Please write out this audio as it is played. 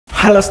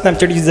Hello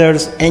Snapchat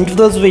users, in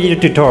today's video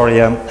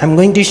tutorial, I'm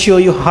going to show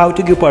you how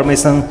to give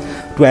permission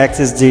to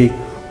access the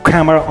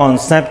camera on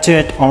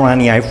Snapchat on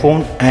any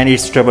iPhone and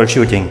its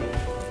troubleshooting.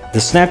 The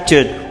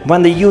Snapchat,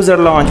 when the user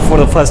launches for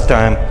the first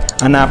time,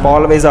 an app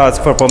always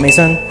asks for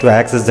permission to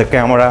access the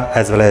camera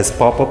as well as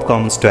pop-up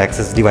comes to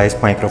access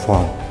device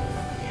microphone.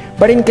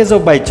 But in case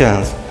of by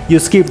chance, you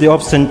skip the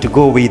option to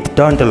go with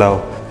don't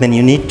allow, then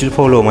you need to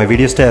follow my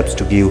video steps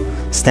to give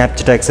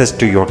Snapchat access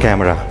to your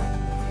camera.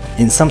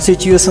 In some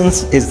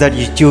situations is that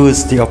you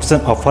choose the option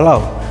of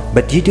allow,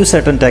 but due to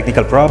certain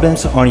technical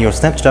problems on your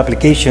Snapchat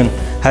application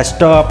has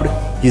stopped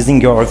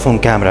using your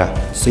iPhone camera.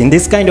 So in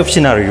this kind of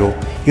scenario,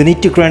 you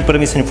need to grant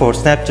permission for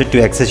Snapchat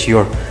to access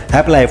your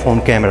Apple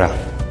iPhone camera.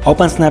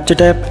 Open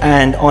Snapchat app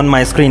and on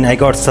my screen I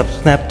got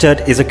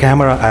Snapchat is a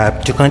camera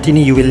app. To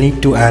continue you will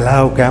need to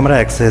allow camera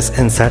access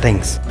in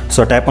settings.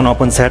 So tap on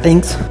open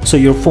settings. So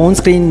your phone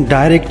screen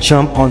direct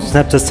jump on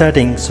Snapchat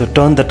settings, so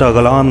turn the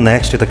toggle on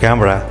next to the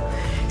camera.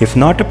 If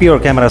not appear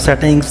camera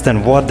settings,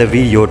 then watch the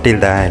video till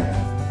the end.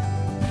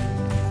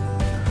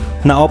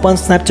 Now open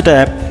Snapchat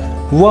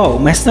app. Wow,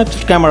 my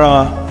Snapchat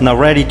camera now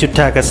ready to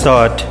take a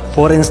shot.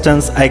 For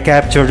instance, I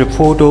captured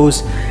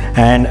photos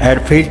and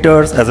add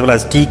filters as well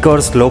as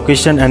stickers,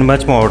 location and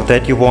much more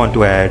that you want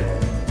to add.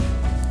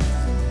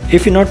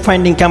 If you're not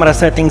finding camera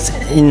settings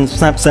in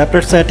Snap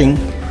separate setting,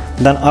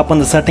 then open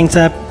the settings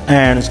app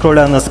and scroll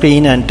down the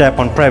screen and tap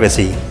on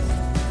privacy.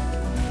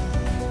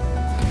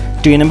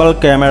 To enable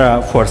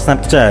camera for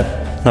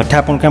Snapchat, now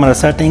tap on camera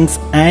settings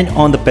and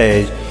on the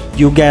page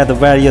you get the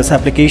various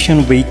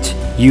application which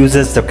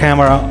uses the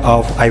camera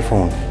of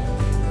iPhone.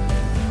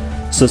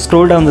 So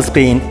scroll down the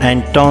screen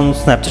and turn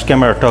Snapchat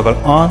camera toggle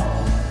on.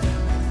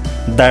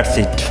 That's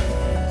it.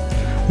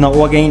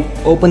 Now again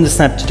open the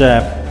Snapchat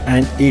app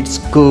and it's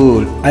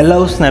cool. I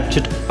love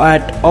Snapchat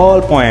at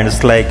all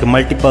points like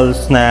multiple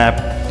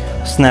snap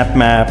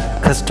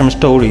map, custom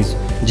stories,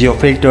 geo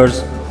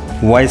filters,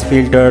 voice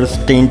filters,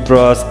 tint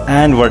brush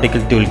and vertical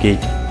toolkit.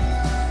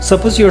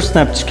 Suppose your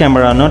Snapchat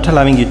camera not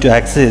allowing you to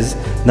access,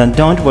 then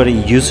don't worry,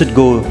 you should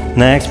go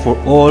next for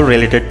all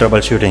related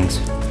troubleshootings.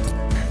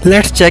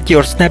 Let's check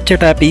your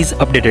Snapchat app is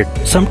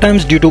updated.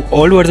 Sometimes due to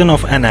old version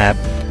of an app,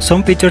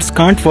 some features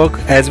can't work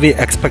as we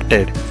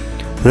expected.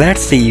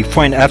 Let's see,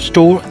 find App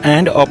Store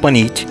and open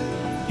it.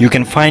 You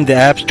can find the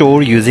App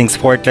Store using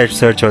Spotlight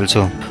search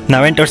also.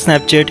 Now enter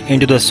Snapchat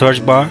into the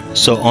search bar,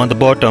 so on the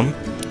bottom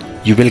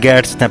you will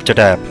get Snapchat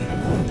app.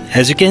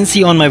 As you can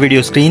see on my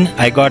video screen,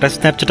 I got a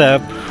Snapchat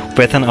app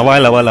with an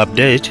available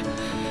update.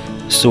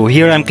 So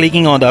here I'm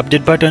clicking on the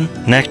update button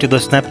next to the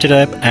Snapchat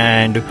app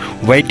and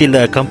wait till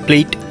the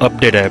complete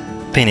update app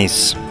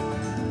finish.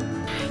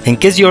 In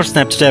case your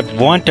Snapchat app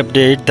won't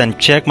update, then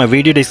check my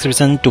video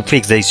description to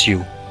fix the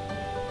issue.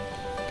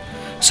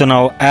 So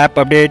now app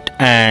update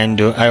and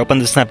I open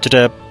the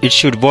Snapchat app. It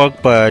should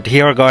work, but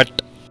here I got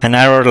an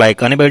error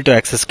like unable to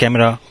access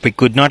camera. We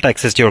could not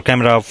access your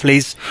camera.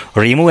 Please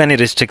remove any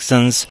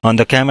restrictions on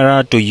the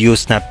camera to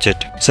use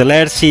Snapchat. So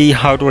let's see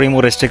how to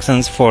remove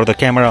restrictions for the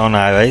camera on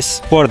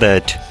iOS. For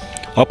that,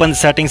 open the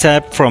settings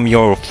app from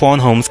your phone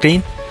home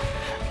screen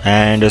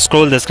and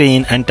scroll the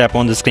screen and tap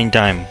on the screen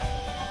time.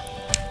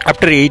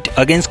 After it,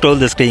 again scroll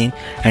the screen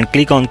and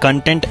click on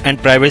content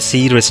and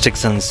privacy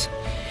restrictions.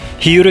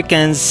 Here you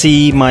can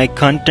see my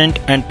content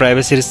and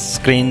privacy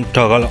screen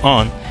toggle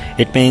on.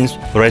 It means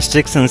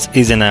restrictions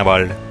is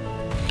enabled.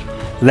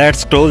 Let's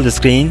scroll the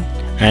screen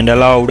and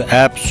allow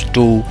apps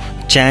to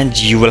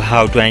change. You will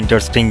have to enter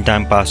screen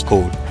time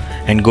passcode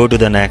and go to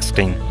the next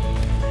screen.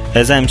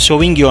 As I am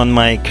showing you on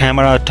my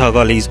camera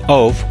toggle is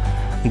off,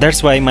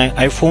 that's why my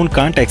iPhone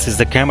can't access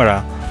the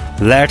camera.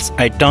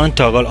 I turn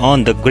toggle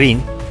on the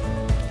green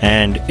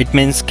and it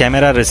means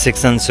camera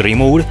restrictions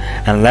removed.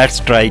 And let's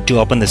try to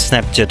open the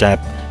Snapchat app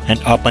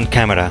and open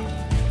camera.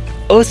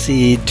 Oh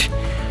shit!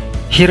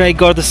 Here I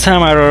got the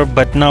same error,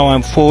 but now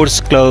I'm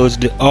forced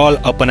closed all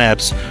open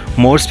apps,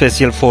 more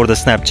special for the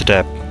Snapchat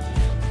app.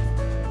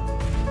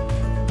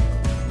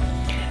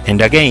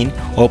 And again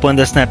open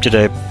the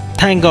Snapchat app.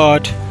 Thank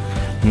God!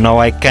 Now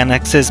I can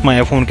access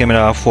my iPhone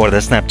camera for the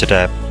Snapchat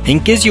app.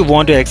 In case you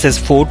want to access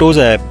Photos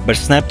app, but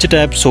Snapchat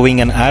app showing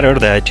an error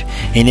that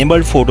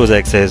enabled Photos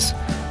access.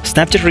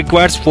 Snapchat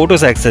requires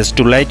Photos access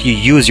to let you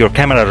use your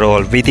camera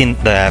roll within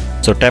the app.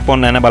 So tap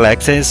on enable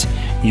access.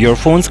 Your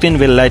phone screen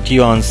will let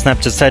you on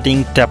Snapchat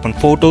setting, tap on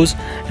photos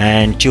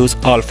and choose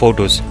all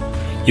photos.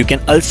 You can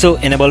also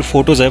enable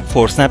Photos app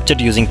for Snapchat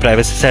using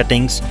privacy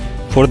settings.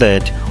 For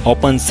that,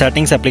 open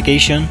settings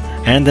application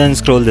and then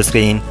scroll the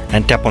screen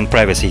and tap on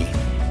privacy.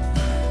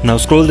 Now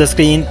scroll the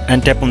screen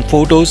and tap on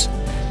photos.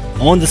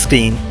 On the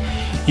screen,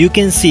 you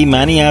can see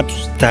many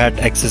apps that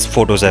access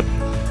Photos app.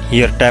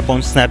 Here tap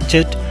on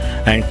Snapchat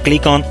and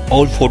click on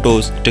all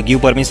photos to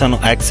give permission to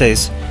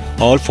access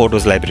all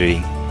photos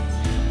library.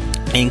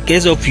 In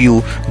case of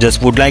you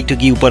just would like to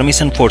give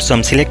permission for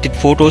some selected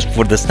photos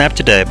for the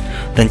Snapchat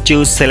app, then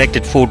choose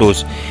selected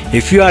photos.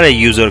 If you are a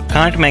user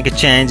can't make a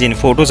change in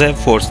Photos app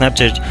for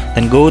Snapchat,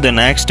 then go the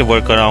next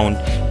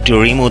workaround to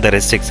remove the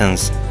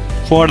restrictions.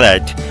 For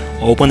that,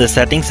 open the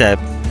settings app.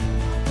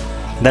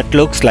 that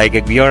looks like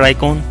a gear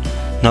icon.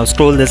 Now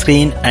scroll the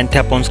screen and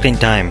tap on screen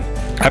time.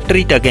 After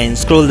it, again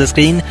scroll the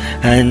screen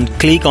and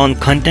click on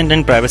content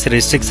and privacy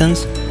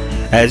restrictions.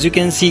 As you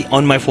can see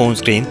on my phone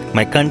screen,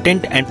 my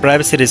content and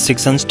privacy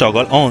restrictions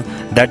toggle on.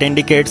 That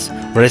indicates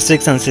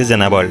restrictions is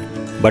enabled.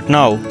 But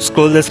now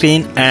scroll the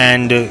screen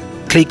and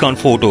click on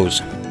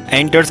photos.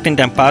 Enter screen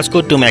time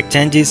passcode to make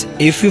changes.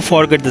 If you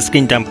forget the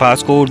screen time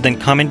passcode, then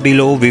comment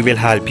below, we will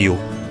help you.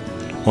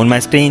 On my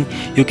screen,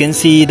 you can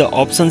see the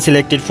option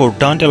selected for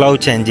don't allow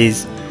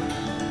changes.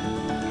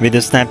 With the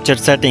Snapchat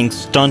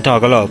settings, turn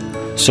toggle off.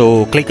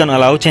 So click on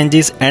allow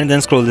changes and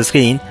then scroll the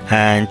screen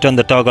and turn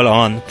the toggle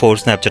on for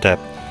Snapchat app.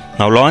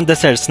 Now launch the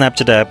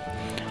Snapchat app.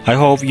 I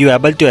hope you are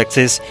able to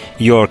access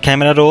your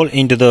camera roll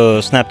into the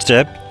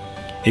Snapchat app.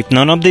 If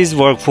none of these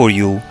work for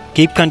you,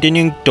 keep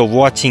continuing to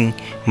watching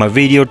my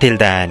video till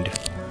the end.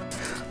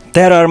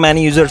 There are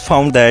many users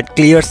found that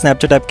clear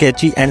Snapchat app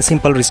cache and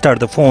simple restart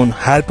the phone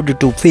helped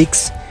to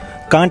fix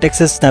can't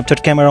access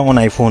Snapchat camera on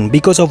iPhone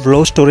because of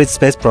low storage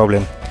space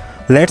problem.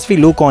 Let's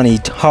look on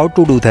it how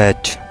to do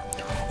that.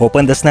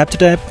 Open the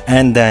Snapchat app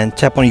and then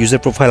tap on user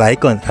profile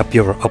icon up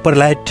your upper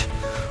left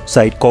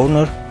side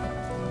corner.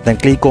 Then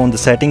click on the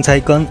settings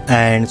icon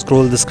and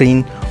scroll the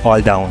screen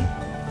all down.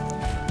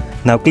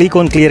 Now click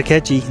on clear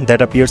cache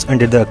that appears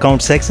under the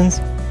account sections.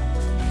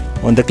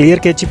 On the clear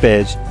cache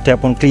page,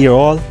 tap on clear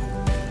all.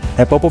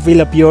 A pop-up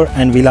will appear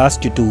and will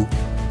ask you to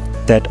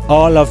that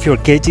all of your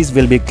caches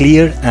will be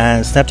clear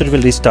and Snapchat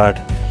will restart.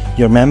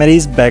 Your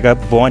memories backup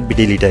won't be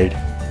deleted.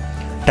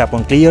 Tap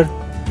on clear,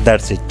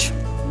 that's it.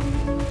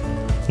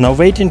 Now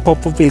wait and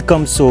pop-up will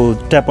come, so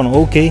tap on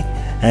OK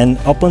and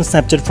open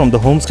Snapchat from the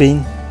home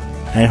screen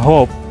and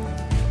hope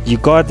you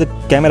got the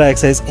camera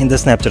access in the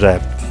Snapchat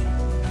app.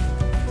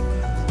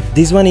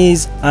 This one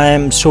is I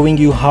am showing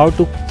you how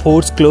to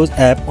force close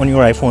app on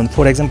your iPhone.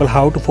 For example,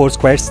 how to force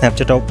quiet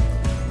Snapchat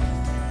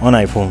on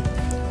iPhone.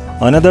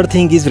 Another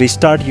thing is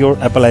restart your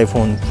Apple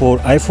iPhone. For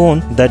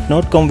iPhone that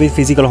not come with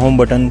physical home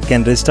button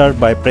can restart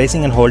by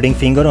pressing and holding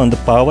finger on the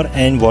power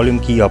and volume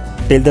key up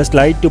till the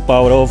slide to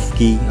power off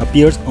key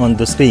appears on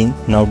the screen.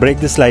 Now drag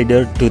the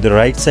slider to the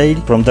right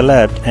side from the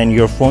left and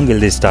your phone will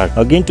restart.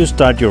 Again, to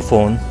start your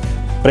phone,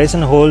 press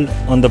and hold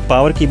on the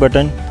power key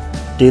button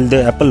till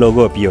the Apple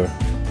logo appear.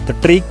 The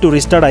trick to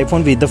restart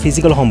iPhone with the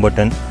physical home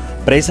button,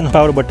 press and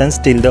power buttons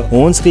till the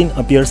on screen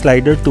appear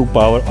slider to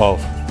power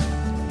off.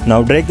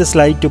 Now drag the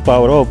slide to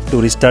power off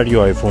to restart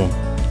your iPhone.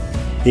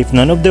 If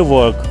none of them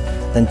work,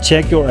 then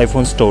check your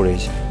iPhone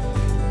storage.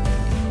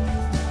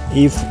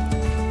 If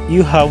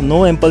you have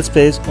no ample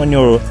space on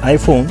your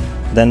iPhone,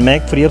 then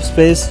make free up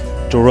space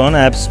to run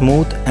apps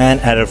smooth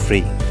and error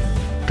free.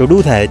 To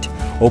do that,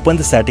 open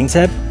the settings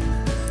app,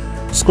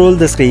 scroll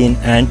the screen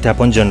and tap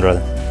on general.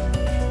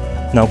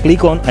 Now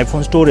click on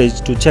iPhone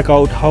storage to check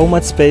out how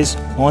much space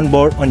on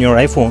board on your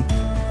iPhone.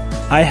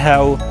 I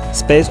have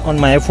space on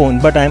my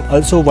iPhone, but I am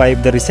also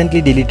wipe the recently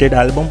deleted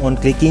album on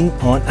clicking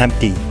on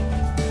empty.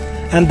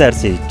 And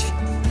that's it.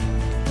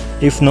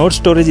 If not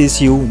storage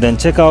issue, then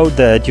check out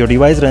that your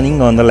device running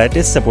on the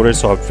latest supported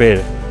software.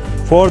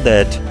 For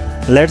that,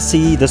 let's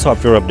see the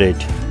software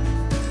update.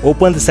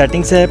 Open the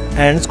settings app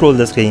and scroll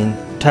the screen,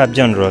 tap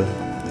general.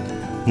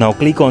 Now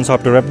click on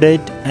software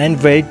update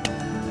and wait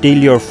till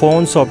your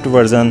phone software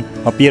version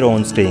appear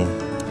on screen.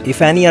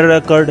 If any error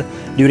occurred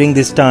during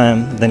this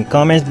time, then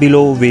comments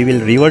below, we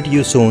will revert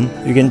you soon.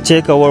 You can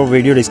check our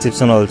video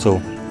description also.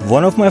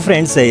 One of my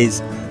friends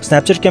says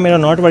Snapchat camera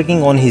not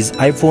working on his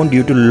iPhone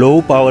due to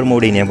low power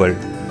mode enabled.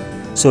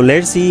 So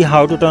let's see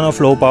how to turn off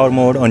low power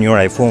mode on your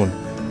iPhone.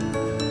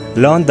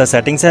 Launch the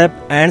settings app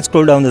and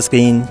scroll down the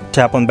screen,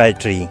 tap on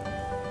battery.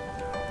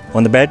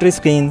 On the battery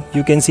screen,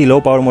 you can see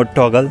low power mode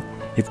toggle.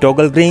 If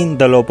toggle green,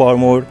 the low power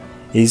mode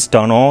is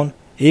turned on.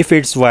 If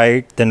it's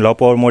white, then low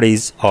power mode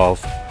is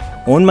off.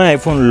 On my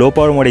iPhone, low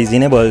power mode is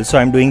enabled, so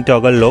I'm doing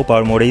toggle low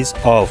power mode is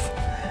off.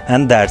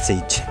 And that's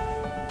it.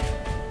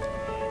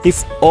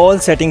 If all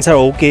settings are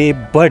okay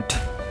but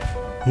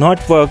not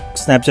work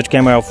Snapchat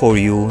camera for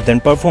you,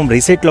 then perform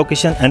reset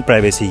location and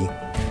privacy.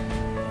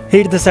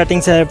 Hit the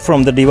settings app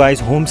from the device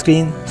home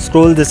screen,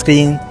 scroll the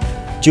screen,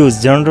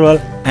 choose general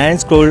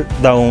and scroll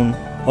down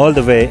all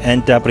the way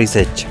and tap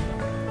reset.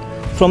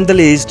 From the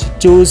list,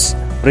 choose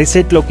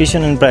reset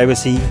location and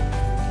privacy.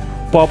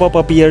 Pop-up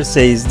appears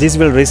says this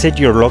will reset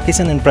your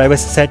location and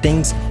privacy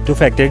settings to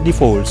factory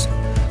defaults.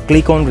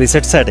 Click on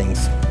reset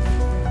settings.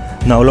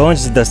 Now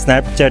launch the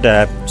Snapchat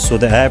app, so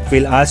the app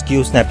will ask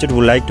you Snapchat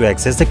would like to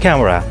access the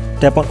camera.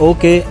 Tap on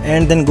OK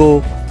and then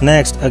go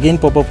next. Again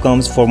pop-up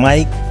comes for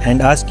mic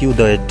and ask you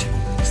that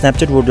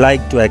Snapchat would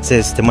like to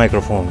access the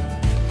microphone.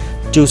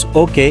 Choose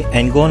OK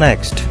and go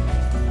next.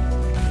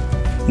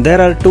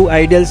 There are two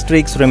ideal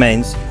tricks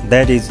remains,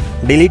 that is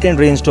delete and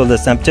reinstall the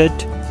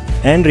Snapchat,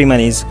 and remain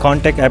is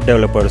contact app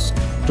developers.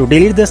 To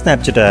delete the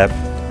Snapchat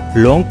app,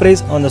 long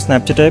press on the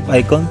Snapchat app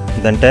icon,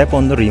 then tap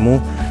on the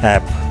remove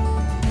app.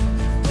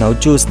 Now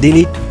choose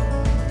delete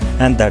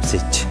and that's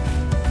it.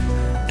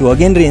 To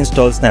again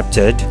reinstall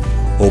Snapchat,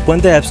 open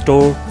the App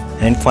Store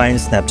and find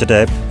Snapchat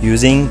app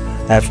using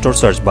App Store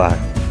search bar.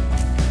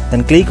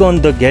 Then click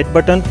on the Get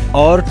button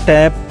or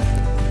tap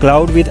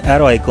Cloud with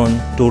arrow icon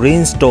to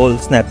reinstall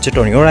Snapchat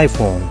on your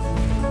iPhone.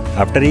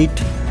 After it,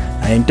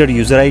 enter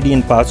user ID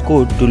and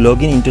passcode to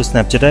log in into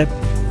Snapchat app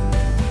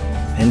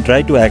and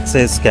try to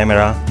access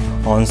camera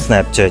on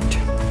Snapchat.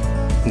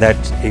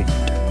 That's it.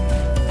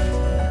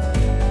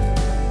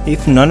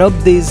 If none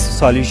of these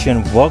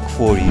solutions work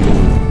for you,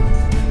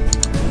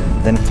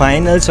 then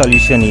final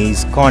solution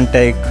is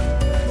contact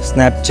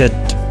Snapchat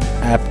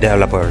app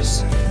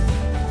developers.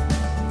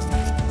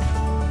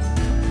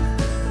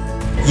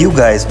 You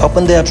guys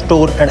open the App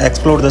Store and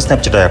explore the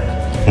Snapchat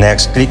app.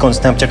 Next, click on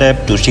Snapchat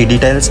app to see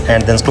details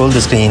and then scroll the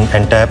screen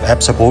and tap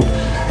App Support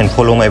and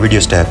follow my video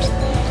steps.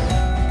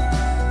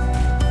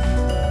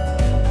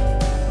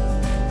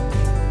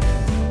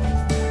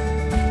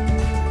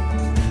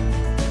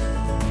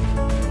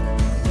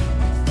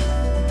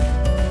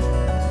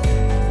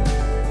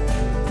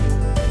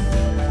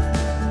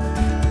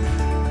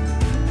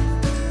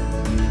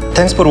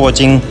 Thanks for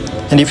watching,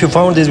 and if you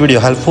found this video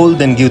helpful,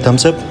 then give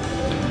thumbs up.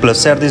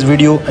 Plus share this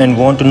video, and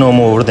want to know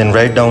more, then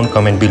write down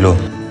comment below.